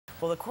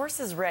Well, the course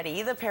is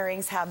ready. The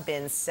pairings have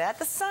been set.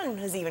 The sun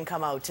has even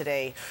come out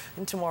today.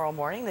 And tomorrow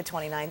morning, the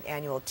 29th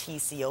annual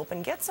TC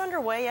Open gets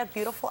underway at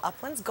beautiful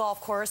Uplands Golf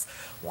Course.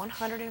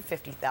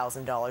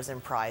 $150,000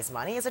 in prize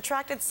money has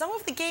attracted some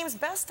of the game's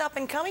best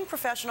up-and-coming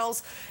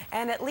professionals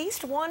and at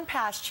least one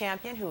past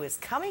champion who is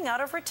coming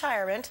out of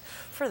retirement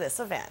for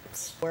this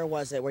event. Where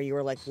was it where you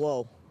were like,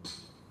 whoa,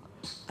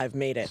 I've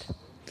made it?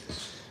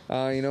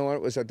 You know what?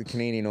 It was at the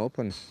Canadian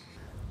Open.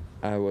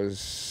 I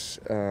was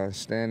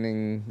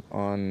standing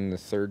on the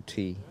third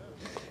tee,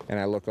 and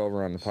I look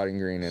over on the putting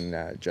green,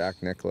 and Jack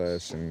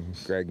Nicklaus and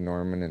Greg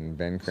Norman and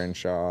Ben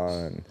Crenshaw,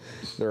 and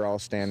they're all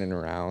standing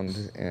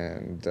around,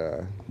 and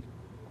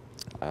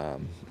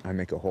I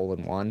make a hole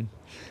in one,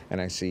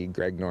 and I see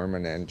Greg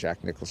Norman and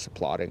Jack Nicklaus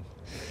applauding.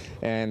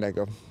 And I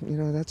go, you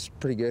know, that's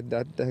pretty good.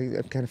 I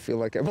kind of feel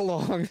like I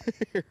belong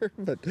here.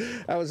 But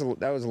that was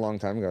a long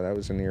time ago. That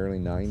was in the early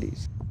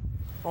 90s.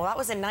 Well, that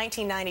was in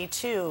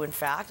 1992, in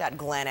fact, at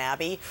Glen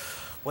Abbey.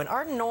 When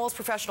Arden Knoll's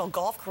professional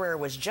golf career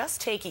was just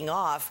taking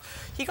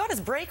off, he got his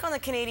break on the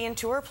Canadian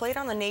Tour, played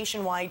on the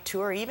Nationwide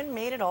Tour, even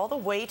made it all the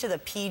way to the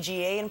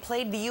PGA and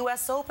played the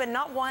U.S. Open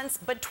not once,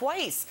 but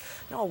twice.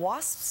 Now, a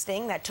wasp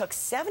sting that took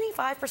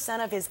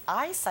 75% of his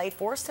eyesight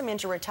forced him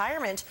into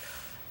retirement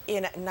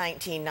in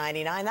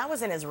 1999. That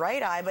was in his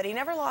right eye, but he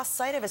never lost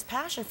sight of his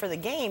passion for the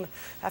game.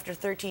 After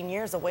 13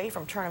 years away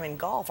from tournament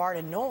golf,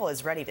 Arden Knoll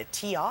is ready to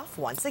tee off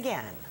once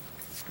again.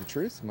 The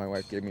truth, my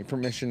wife gave me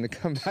permission to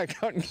come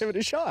back out and give it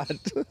a shot.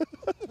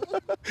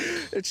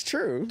 It's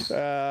true.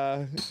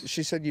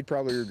 She said you'd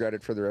probably regret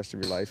it for the rest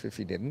of your life if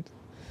you didn't.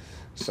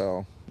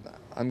 So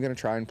I'm going to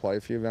try and play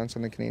a few events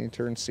on the Canadian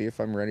Tour and see if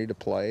I'm ready to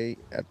play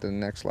at the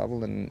next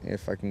level and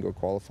if I can go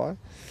qualify.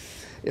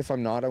 If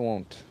I'm not, I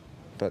won't.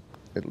 But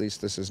at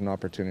least this is an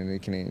opportunity. The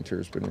Canadian Tour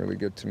has been really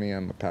good to me.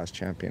 I'm a past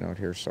champion out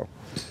here, so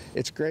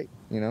it's great.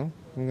 You know,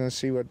 I'm going to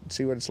see what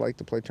it's like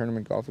to play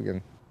tournament golf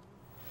again.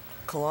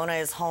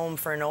 Kelowna is home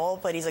for Knoll,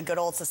 but he's a good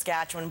old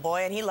Saskatchewan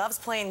boy, and he loves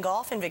playing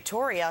golf in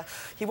Victoria.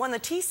 He won the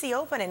TC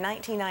Open in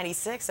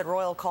 1996 at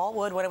Royal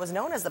Colwood when it was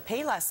known as the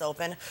Payless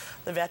Open.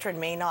 The veteran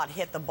may not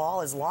hit the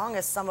ball as long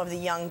as some of the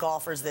young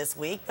golfers this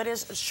week, but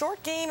his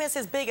short game is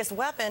his biggest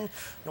weapon.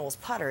 Knoll's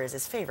putter is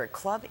his favorite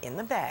club in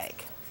the bag.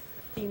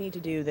 What do you need to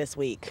do this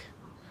week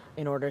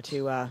in order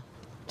to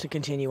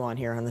continue on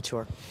here on the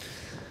tour?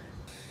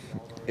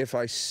 If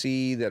I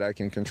see that I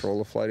can control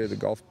the flight of the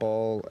golf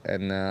ball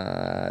and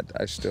that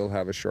I still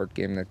have a short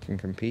game that can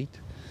compete,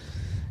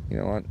 you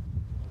know what?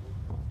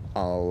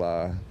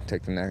 I'll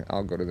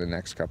go to the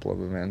next couple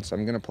of events.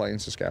 I'm going to play in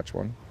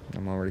Saskatchewan.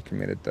 I'm already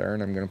committed there,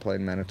 and I'm going to play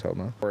in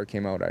Manitoba. Before I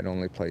came out, I'd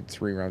only played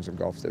 3 rounds of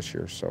golf this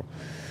year, so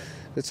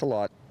it's a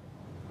lot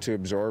to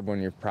absorb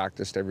when you've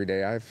practiced every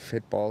day. I've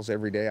hit balls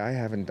every day. I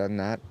haven't done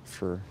that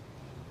for,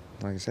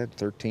 like I said,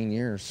 13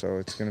 years, so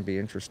it's going to be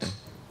interesting.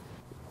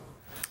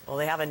 Well,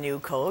 they have a new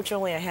coach,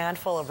 only a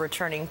handful of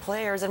returning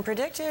players, and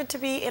predicted to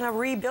be in a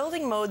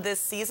rebuilding mode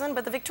this season.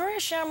 But the Victoria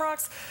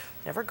Shamrocks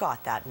never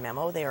got that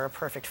memo. They are a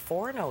perfect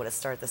 4-0 to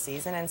start the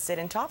season and sit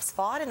in top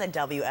spot in the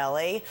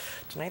WLA.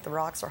 Tonight, the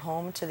Rocks are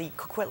home to the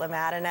Coquitlam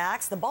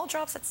Adenacks. The ball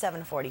drops at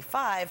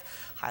 7:45.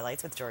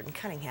 Highlights with Jordan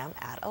Cunningham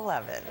at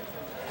 11.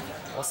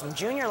 Well, some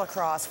junior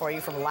lacrosse for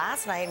you from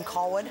last night in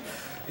Colwood.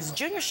 These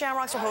junior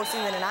Shamrocks are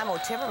hosting the Nanaimo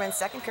Timbermen.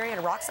 Second period,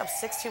 Rocks up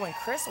 6-2, and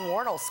Chris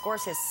Wardle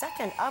scores his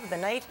second of the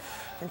night.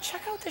 And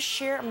check out the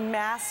sheer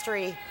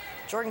mastery.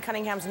 Jordan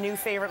Cunningham's new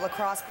favorite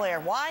lacrosse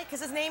player. Why?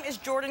 Because his name is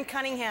Jordan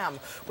Cunningham.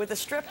 With the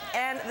strip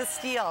and the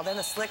steal. Then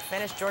the slick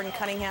finish. Jordan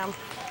Cunningham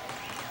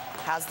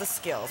has the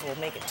skills. Will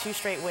make it 2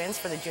 straight wins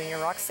for the Junior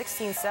Rocks.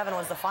 16-7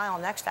 was the final.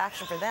 Next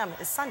action for them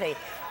is Sunday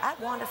at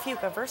Wanda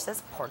Fuca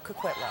versus Port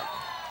Coquitlam.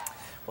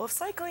 Well, if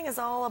cycling is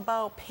all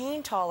about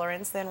pain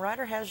tolerance, then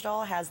Ryder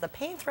Hesjedal has the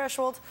pain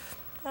threshold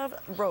of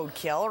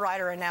roadkill.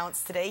 Ryder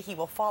announced today he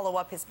will follow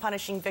up his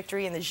punishing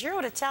victory in the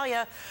Giro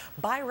d'Italia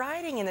by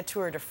riding in the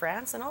Tour de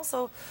France, and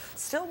also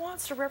still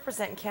wants to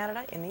represent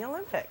Canada in the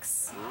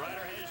Olympics.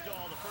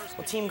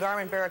 Well, Team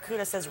Garmin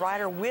Barracuda says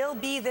Ryder will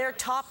be their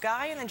top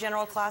guy in the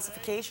general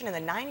classification in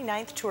the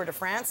 99th Tour de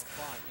France.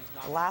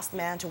 The last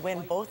man to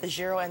win both the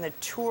Giro and the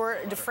Tour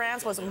de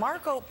France was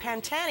Marco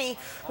Pantani,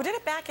 who did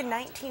it back in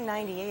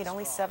 1998.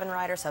 Only 7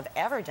 riders have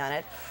ever done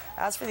it.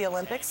 As for the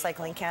Olympics,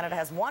 Cycling Canada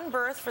has 1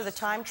 berth for the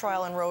time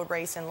trial and road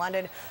race in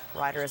London.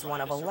 Ryder is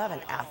one of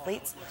 11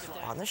 athletes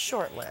on the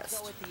short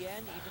list.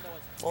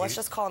 Well, let's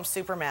just call him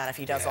Superman if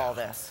he does all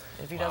this.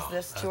 If he does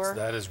this tour.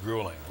 That is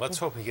grueling. Let's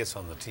hope he gets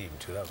on the team,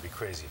 too. That would be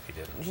crazy if he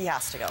didn't. He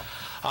has to go.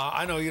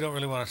 I know you don't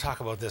really want to talk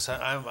about this.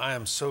 I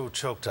am so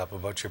choked up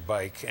about your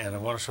bike, and I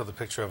want to show the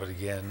picture of it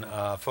again.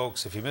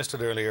 Folks, if you missed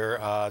it earlier,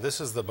 this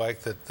is the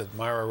bike that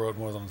Mira rode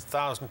more than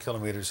 1,000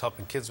 kilometers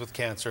helping kids with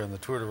cancer in the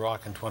Tour de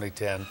Rock in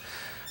 2010.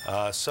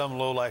 Some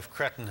lowlife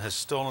cretin has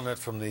stolen it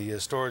from the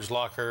storage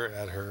locker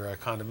at her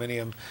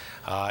condominium.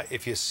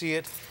 If you see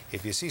it,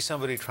 if you see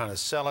somebody trying to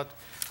sell it,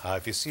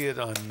 if you see it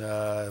on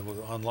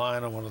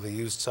online on one of the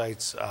used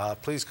sites,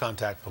 please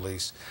contact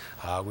police.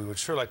 We would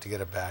sure like to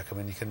get it back. I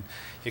mean,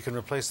 you can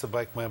replace the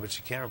bike, man, but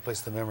you can't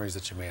replace the memories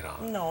that you made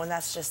on it. No, and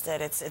that's just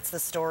it. It's the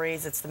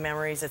stories, it's the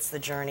memories, it's the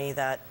journey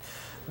that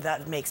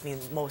makes me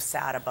most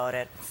sad about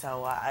it.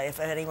 So if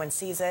anyone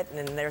sees it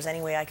and there's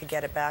any way I could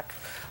get it back,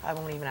 I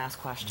won't even ask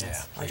questions.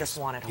 Yeah, I just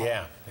want it home.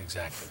 Yeah,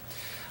 exactly.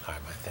 All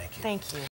right, man, thank you. Thank you.